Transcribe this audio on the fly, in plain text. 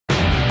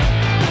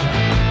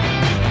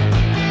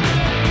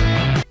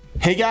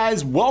Hey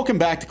guys, welcome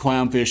back to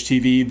Clownfish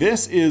TV.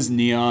 This is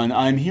Kneon.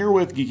 I'm here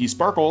with Geeky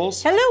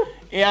Sparkles. Hello.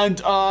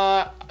 And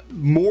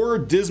more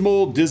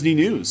dismal Disney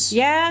news.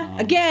 Yeah,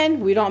 again,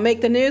 we don't make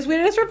the news, we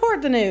just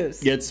report the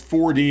news. It's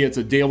 4D, it's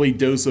a daily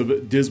dose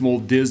of dismal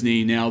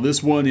Disney. Now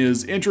this one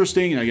is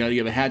interesting, and I gotta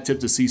give a hat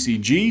tip to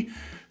CCG,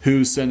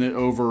 who sent it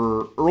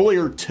over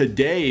earlier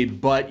today,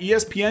 but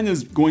ESPN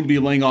is going to be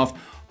laying off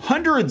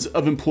hundreds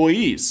of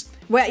employees.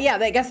 Well, yeah,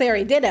 I guess they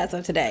already did as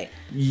of today.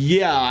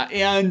 Yeah,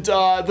 and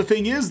the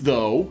thing is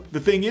though,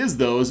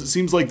 is it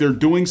seems like they're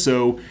doing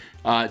so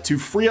to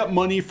free up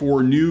money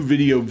for new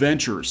video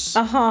ventures.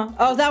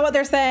 Oh, is that what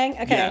they're saying?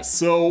 Okay. Yeah,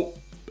 so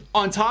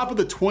on top of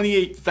the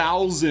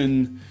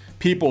 28,000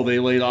 people they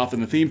laid off in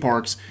the theme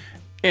parks,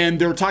 and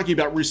they're talking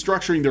about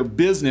restructuring their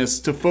business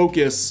to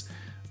focus,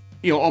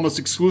 almost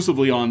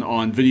exclusively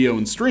on video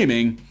and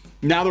streaming.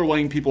 Now they're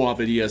laying people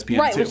off at ESPN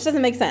right, too. which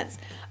doesn't make sense.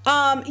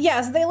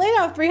 Yes, they laid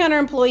off 300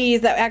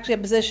 employees that actually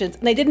have positions,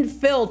 and they didn't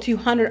fill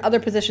 200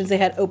 other positions they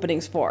had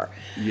openings for.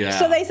 Yeah.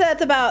 So they said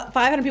it's about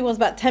 500 people is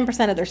about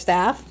 10% of their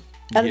staff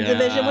at the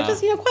division, which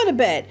is quite a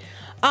bit.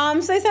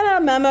 So they sent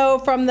out a memo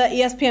from the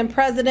ESPN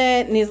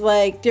president, and he's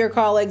like, "Dear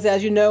colleagues,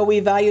 as you know, we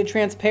value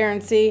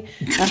transparency,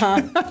 and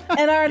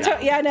our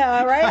I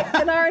know, right?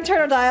 And our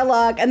internal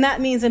dialogue, and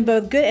that means in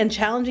both good and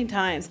challenging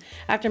times.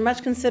 After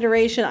much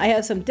consideration, I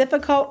have some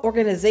difficult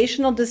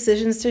organizational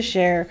decisions to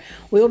share.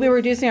 We will be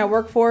reducing our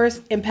workforce,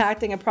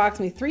 impacting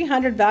approximately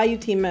 300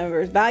 valued team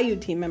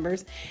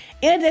members,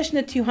 in addition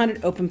to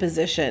 200 open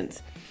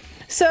positions."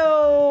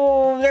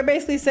 So they're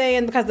basically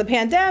saying because of the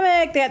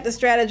pandemic, they have to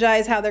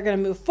strategize how they're going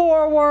to move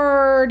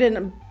forward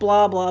and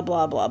blah, blah,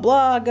 blah, blah,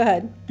 blah. Go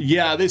ahead.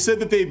 Yeah, they said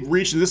that they've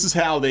reached, and this is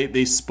how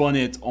they spun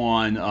it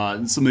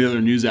on some of the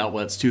other news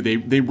outlets too.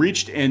 They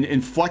reached an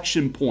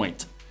inflection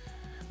point.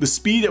 The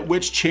speed at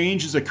which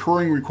change is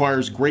occurring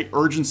requires great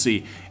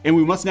urgency, and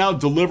we must now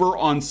deliver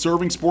on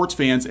serving sports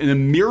fans in a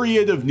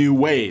myriad of new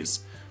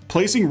ways.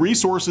 Placing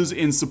resources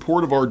in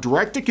support of our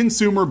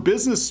direct-to-consumer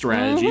business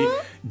strategy,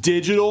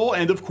 digital,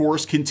 and of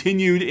course,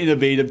 continued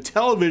innovative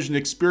television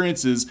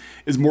experiences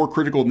is more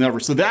critical than ever.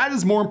 So that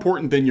is more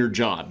important than your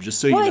job, just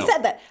so you know. Well, I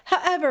said that.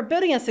 However,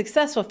 building a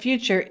successful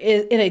future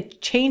in a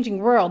changing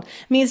world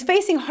means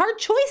facing hard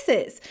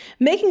choices,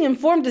 making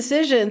informed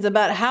decisions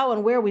about how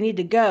and where we need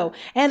to go,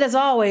 and as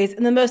always,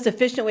 in the most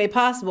efficient way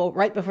possible,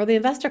 right before the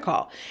investor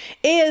call.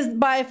 It is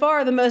by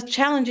far the most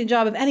challenging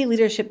job of any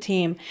leadership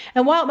team.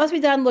 And while it must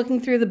be done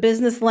looking through the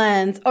business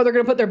lens, they're going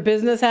to put their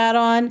business hat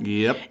on.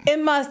 Yep.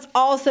 It must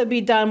also be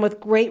done with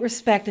great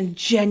respect and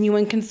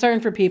genuine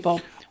concern for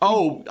people.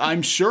 Oh,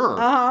 I'm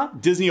sure.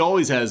 Disney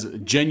always has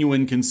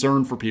genuine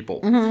concern for people.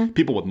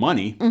 People with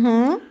money.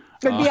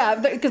 Yeah,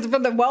 because for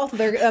the wealth of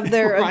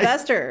their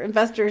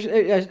right.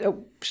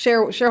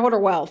 Shareholder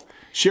wealth.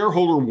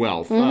 Shareholder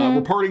wealth.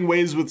 We're parting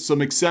ways with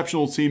some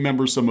exceptional team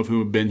members, some of whom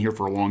have been here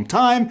for a long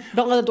time.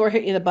 Don't let the door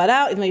hit you in the butt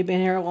out, even though you've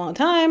been here a long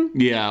time.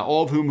 Yeah,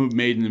 all of whom have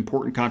made an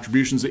important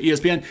contributions to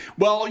ESPN.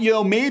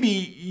 Well, maybe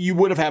you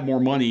would have had more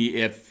money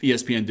if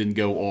ESPN didn't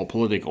go all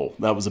political.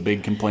 That was a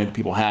big complaint that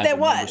people had. That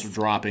was. Numbers were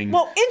dropping.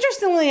 Well,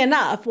 interestingly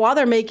enough, while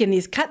they're making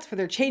these cuts for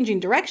their changing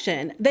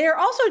direction, they are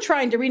also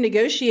trying to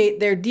renegotiate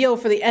their deal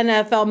for the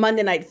NFL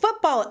Monday Night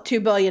Football at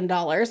 $2 billion.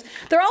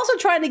 They're also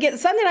trying to get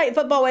Sunday Night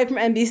Football away from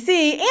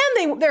NBC,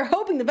 and they're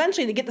hoping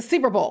eventually to get the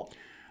Super Bowl.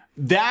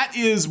 That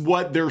is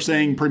what they're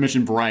saying pretty much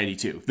in Variety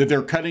too, that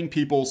they're cutting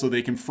people so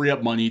they can free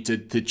up money to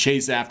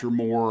chase after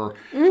more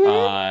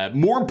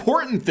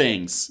important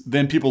things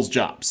than people's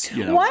jobs.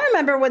 Well, I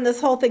remember when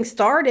this whole thing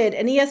started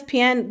and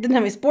ESPN didn't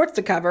have any sports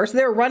to cover, so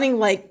they were running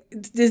like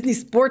Disney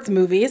sports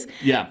movies.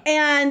 Yeah.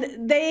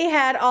 And they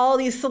had all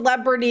these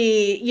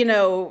celebrity,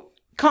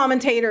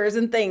 commentators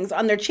and things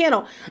on their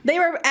channel. They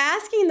were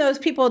asking those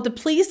people to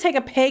please take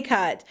a pay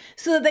cut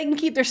so that they can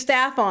keep their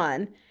staff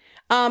on.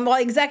 Well,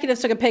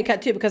 executives took a pay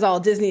cut too because all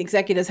Disney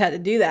executives had to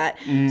do that.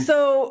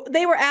 So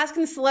they were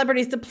asking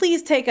celebrities to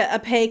please take a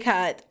pay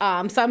cut.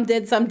 Some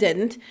did, some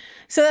didn't,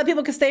 so that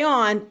people could stay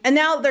on. And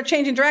now they're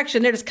changing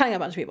direction. They're just cutting a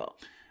bunch of people.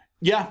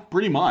 Yeah,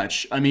 pretty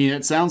much. I mean,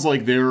 it sounds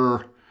like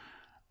they're,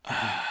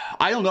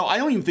 I don't know. I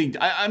don't even think,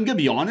 I'm going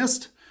to be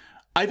honest.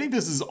 I think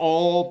this is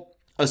all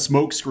a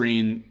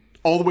smokescreen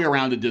all the way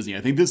around at Disney. I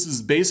think this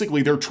is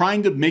basically, they're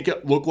trying to make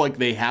it look like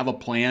they have a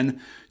plan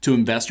to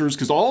investors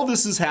because all of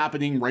this is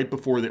happening right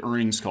before the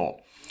earnings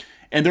call.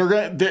 And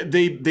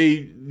they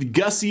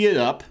gussy it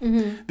up.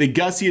 They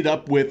gussy it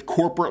up with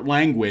corporate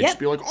language.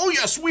 Be like, oh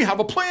yes, we have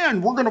a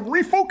plan. We're going to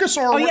refocus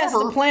our whatever. Yes,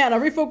 the plan.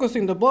 I'm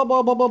refocusing the blah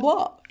blah blah blah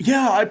blah.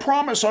 Yeah, I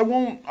promise I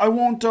won't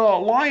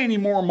lie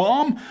anymore,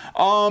 Mom.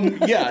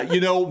 Yeah,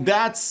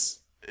 that's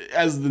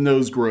as the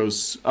nose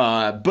grows.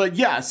 But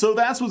yeah, so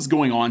that's what's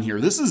going on here.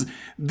 This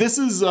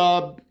is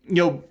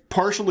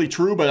partially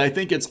true, but I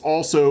think it's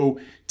also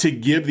to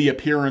give the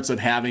appearance of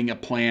having a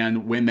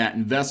plan when that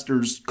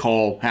investors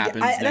call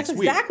happens next week. That's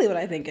exactly what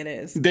I think it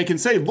is. They can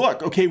say,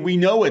 look, okay, we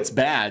know it's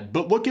bad,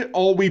 but look at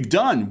all we've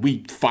done.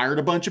 We fired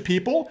a bunch of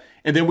people,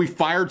 and then we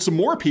fired some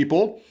more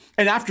people.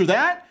 And after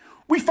that,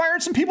 We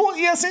fired some people at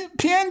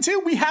ESPN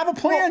too. We have a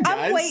plan,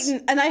 guys. I'm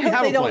waiting, and I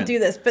hope they don't do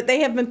this, but they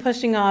have been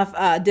pushing off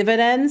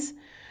dividends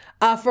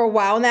for a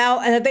while now.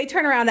 And if they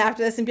turn around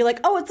after this and be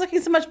like, oh, it's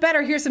looking so much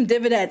better, here's some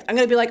dividends, I'm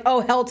going to be like,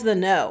 oh, hell to the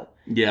no.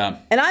 Yeah.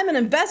 And I'm an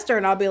investor,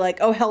 and I'll be like,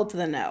 oh, hell to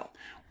the no.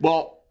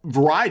 Well,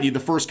 Variety,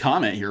 the first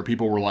comment here,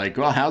 people were like,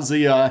 well, how's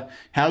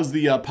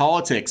the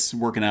politics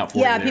working out for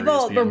you? Yeah,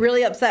 people were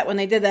really upset when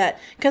they did that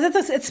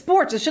because it's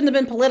sports. It shouldn't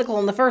have been political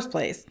in the first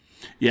place.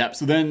 Yeah,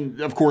 so then,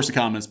 of course, the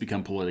comments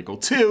become political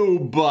too,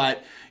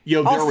 but, there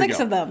we go. All 6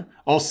 of them.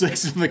 All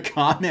 6 of the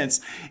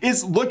comments.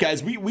 Look,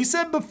 guys, we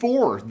said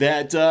before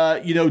that,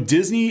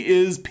 Disney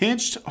is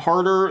pinched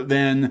harder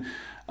than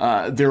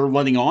they're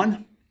letting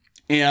on.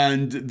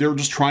 And they're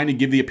just trying to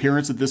give the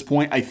appearance at this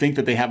point, I think,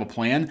 that they have a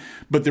plan.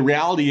 But the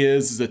reality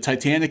is that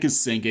Titanic is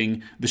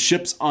sinking. The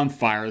ship's on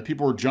fire. The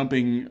people are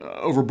jumping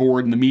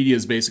overboard. And the media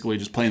is basically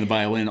just playing the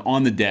violin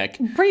on the deck.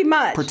 Pretty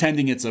much.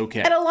 Pretending it's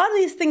okay. And a lot of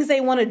these things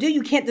they want to do,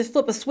 you can't just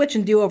flip a switch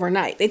and do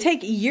overnight. They take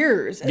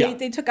years. Yeah.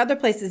 They took other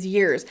places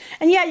years.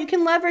 And yeah, you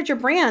can leverage your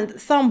brand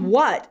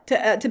somewhat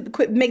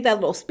to make that a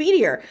little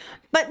speedier.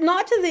 But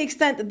not to the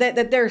extent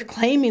that they're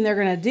claiming they're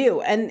going to do.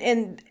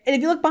 And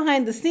if you look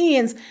behind the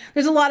scenes,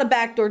 there's a lot of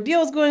backdoor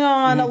deals going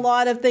on, a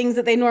lot of things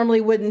that they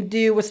normally wouldn't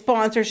do with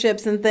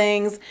sponsorships and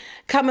things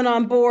coming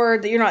on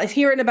board that you're not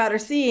hearing about or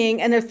seeing,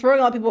 and they're throwing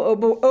a lot of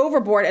people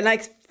overboard. And I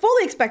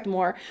fully expect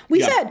more. We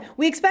said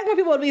we expect more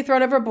people to be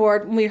thrown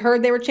overboard when we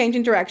heard they were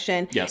changing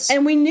direction. Yes.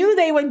 And we knew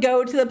they would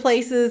go to the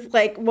places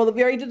like, well,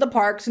 we already did the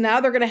parks, so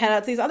now they're going to head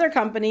out to these other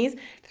companies,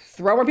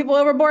 throw more people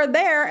overboard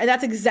there, and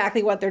that's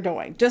exactly what they're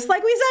doing. Just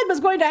like we said was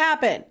going to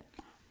happen.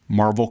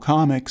 Marvel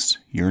Comics,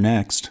 you're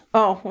next.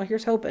 Oh, well,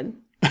 here's hoping.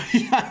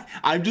 Yeah,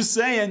 I'm just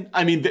saying.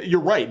 I mean,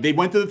 you're right. They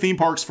went to the theme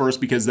parks first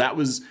because that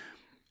was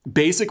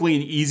basically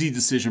an easy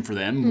decision for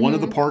them. One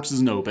of the parks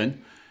isn't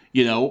open,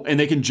 and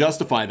they can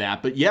justify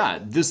that. But yeah,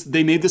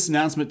 they made this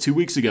announcement 2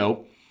 weeks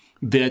ago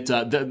that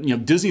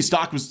Disney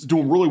stock was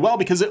doing really well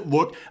because it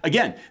looked,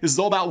 again, this is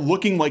all about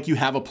looking like you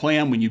have a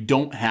plan when you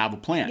don't have a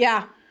plan.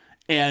 Yeah.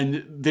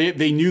 And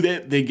they knew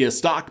that they'd get a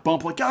stock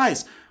bump. Like,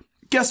 guys,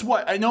 guess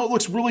what? I know it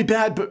looks really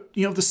bad, but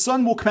the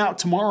sun will come out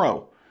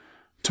tomorrow.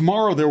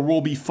 Tomorrow there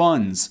will be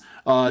funds.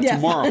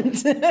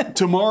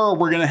 Tomorrow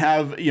we're going to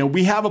have,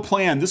 we have a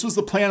plan. This was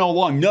the plan all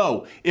along.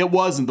 No, it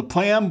wasn't. The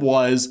plan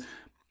was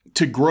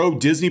to grow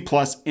Disney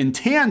Plus in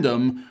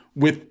tandem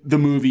with the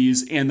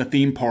movies and the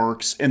theme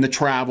parks and the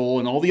travel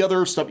and all the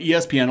other stuff,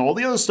 ESPN, all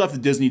the other stuff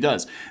that Disney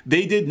does.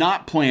 They did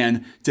not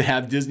plan to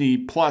have Disney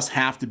Plus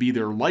have to be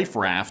their life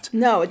raft.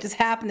 No, it just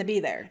happened to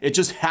be there. It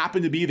just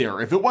happened to be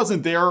there. If it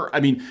wasn't there, I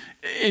mean,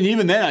 and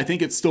even then, I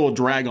think it's still a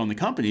drag on the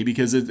company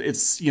because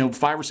it's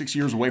 5 or 6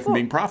 years away from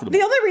being profitable.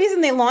 The only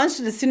reason they launched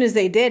it as soon as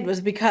they did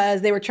was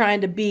because they were trying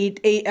to beat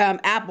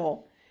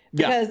Apple.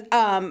 Because,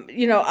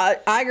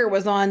 Iger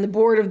was on the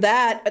board of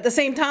that at the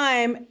same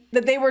time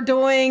that they were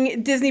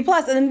doing Disney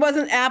Plus. And it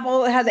wasn't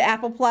Apple, it had the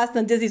Apple Plus,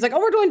 and Disney's like, oh,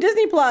 we're doing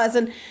Disney Plus.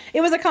 And it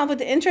was a conflict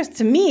of interest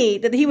to me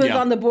that he was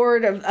on the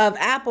board of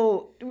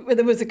Apple,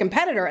 that was a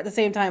competitor at the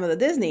same time of the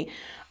Disney.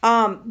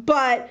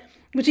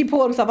 Which he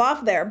pulled himself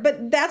off there.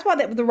 But that's why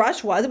the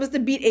rush was. It was to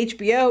beat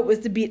HBO. It was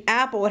to beat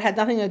Apple. It had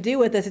nothing to do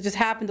with this. It just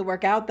happened to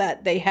work out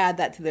that they had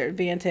that to their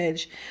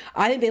advantage.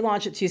 I think they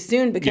launched it too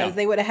soon because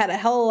they would have had a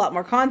hell of a lot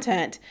more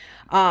content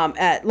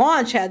at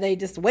launch had they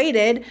just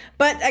waited.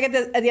 But at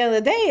the end of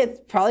the day, it's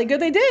probably good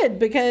they did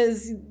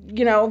because,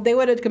 they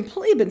would have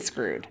completely been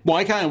screwed. Well,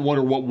 I kind of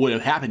wonder what would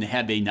have happened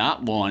had they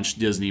not launched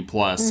Disney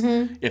Plus.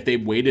 If they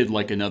waited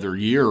like another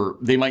year,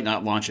 they might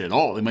not launch it at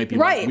all. They might be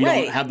like, we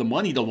don't have the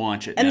money to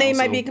launch it and now, they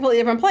might be a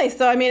completely different place.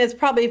 So, I mean, it's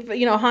probably,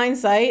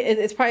 hindsight.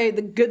 It's probably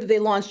good that they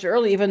launched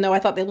early, even though I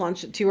thought they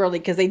launched it too early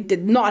because they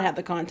did not have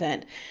the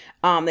content.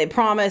 They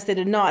promised they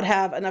did not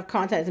have enough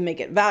content to make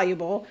it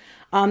valuable.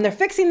 They're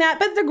fixing that,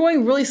 but they're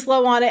going really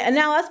slow on it. And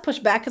now let's push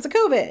back because of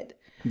COVID.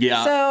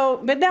 Yeah.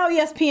 So, but now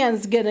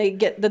ESPN's going to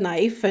get the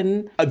knife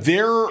and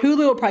Hulu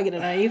will probably get a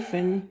knife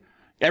and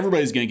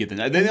everybody's going to get the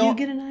knife. You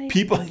get a knife.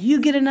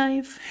 You get a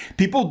knife.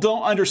 People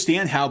don't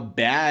understand how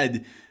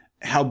bad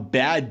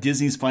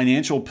Disney's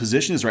financial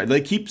position is, right?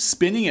 They keep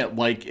spinning it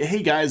like,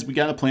 hey guys, we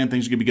got a plan.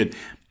 Things are going to be good.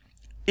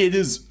 It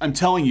is, I'm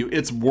telling you,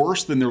 it's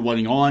worse than they're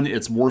letting on.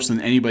 It's worse than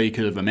anybody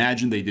could have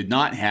imagined. They did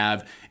not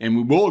have, and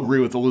we will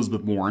agree with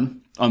Elizabeth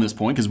Warren on this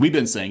point because we've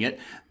been saying it,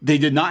 they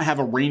did not have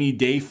a rainy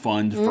day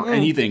fund for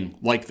anything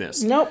like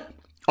this. Nope.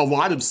 A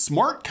lot of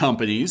smart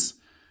companies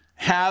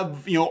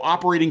have,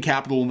 operating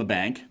capital in the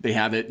bank. They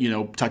have it,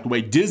 tucked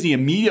away. Disney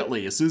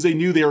immediately, as soon as they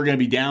knew they were going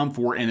to be down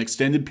for an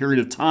extended period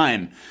of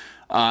time,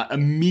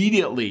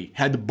 immediately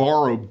had to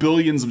borrow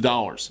billions of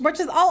dollars. Which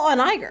is all on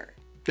Iger.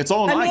 It's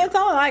all on Iger. It's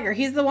all on Iger.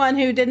 He's the one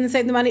who didn't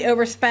save the money,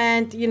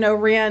 overspent,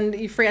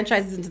 ran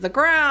franchises into the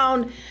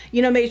ground,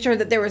 made sure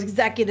that there was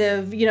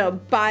executive,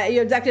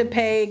 executive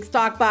pay,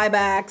 stock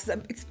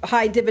buybacks,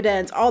 high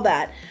dividends, all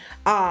that.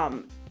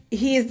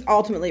 he's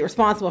ultimately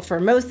responsible for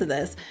most of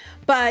this.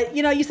 But,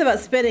 you know, you said about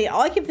spinning.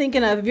 All I keep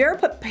thinking of, if you ever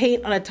put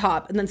paint on a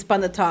top and then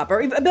spun the top, or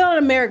a bit on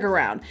a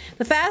merry-go-round,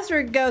 the faster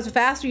it goes, the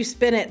faster you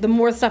spin it, the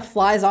more stuff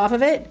flies off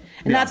of it.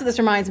 And that's what this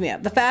reminds me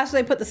of. The faster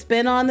they put the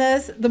spin on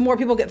this, the more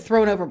people get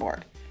thrown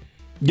overboard.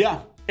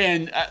 Yeah.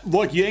 And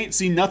look, you ain't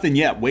seen nothing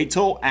yet. Wait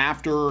till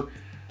after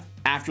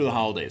the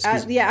holidays.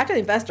 Yeah, after the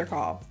investor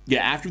call.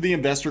 Yeah, after the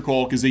investor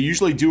call, because they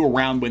usually do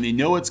around when they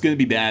know it's going to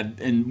be bad.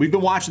 And we've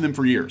been watching them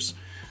for years.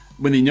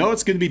 When they know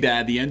it's going to be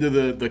bad, the end of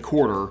the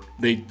quarter,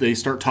 they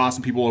start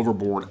tossing people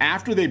overboard.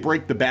 After they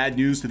break the bad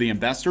news to the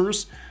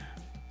investors,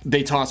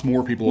 they toss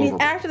more people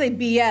overboard. After they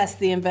BS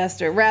the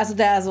investor,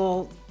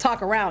 razzle-dazzle,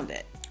 talk around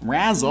it.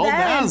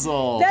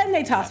 Razzle-dazzle. Then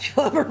they toss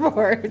people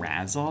overboard.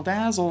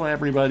 Razzle-dazzle,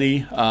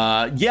 everybody.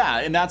 Yeah,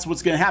 and that's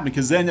what's going to happen.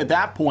 Because then at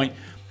that point,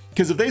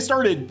 because if they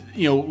started,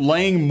 you know,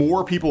 laying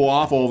more people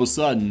off all of a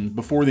sudden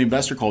before the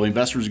investor call, the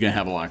investors are going to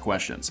have a lot of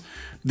questions.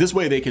 This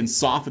way they can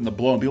soften the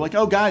blow and be like,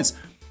 oh, guys,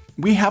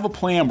 we have a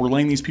plan. We're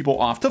laying these people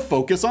off to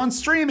focus on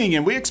streaming,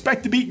 and we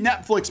expect to beat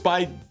Netflix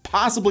by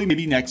possibly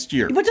maybe next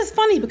year. Which is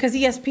funny because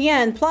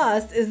ESPN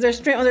Plus is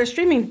their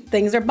streaming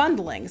things, they're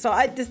bundling. So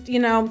I just, you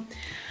know,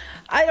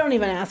 I don't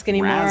even ask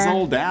anymore.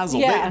 Razzle dazzle.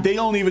 Yeah. They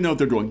don't even know what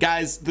they're doing.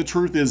 Guys, the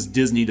truth is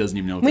Disney doesn't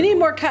even know what we they're doing. need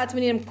more cuts. We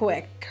need them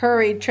quick.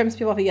 Hurry, trims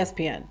people off of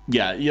ESPN.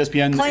 Yeah,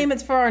 ESPN. Claim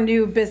it's for our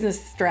new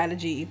business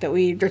strategy that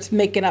we're just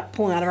making up,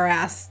 pulling out of our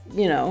ass,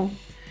 you know,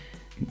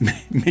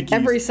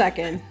 every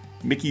second.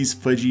 Mickey's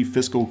fudgy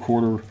fiscal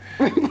quarterly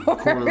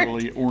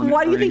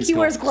Why do you think he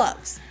wears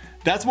gloves?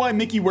 That's why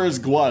Mickey wears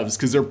gloves,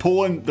 because they're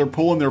pulling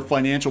their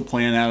financial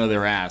plan out of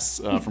their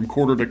ass from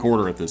quarter to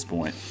quarter at this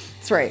point.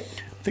 That's right.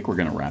 I think we're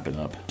going to wrap it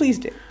up. Please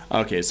do.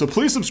 Okay, so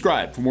please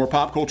subscribe for more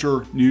pop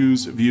culture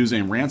news, views,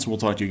 and rants. We'll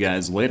talk to you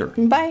guys later.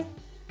 Bye.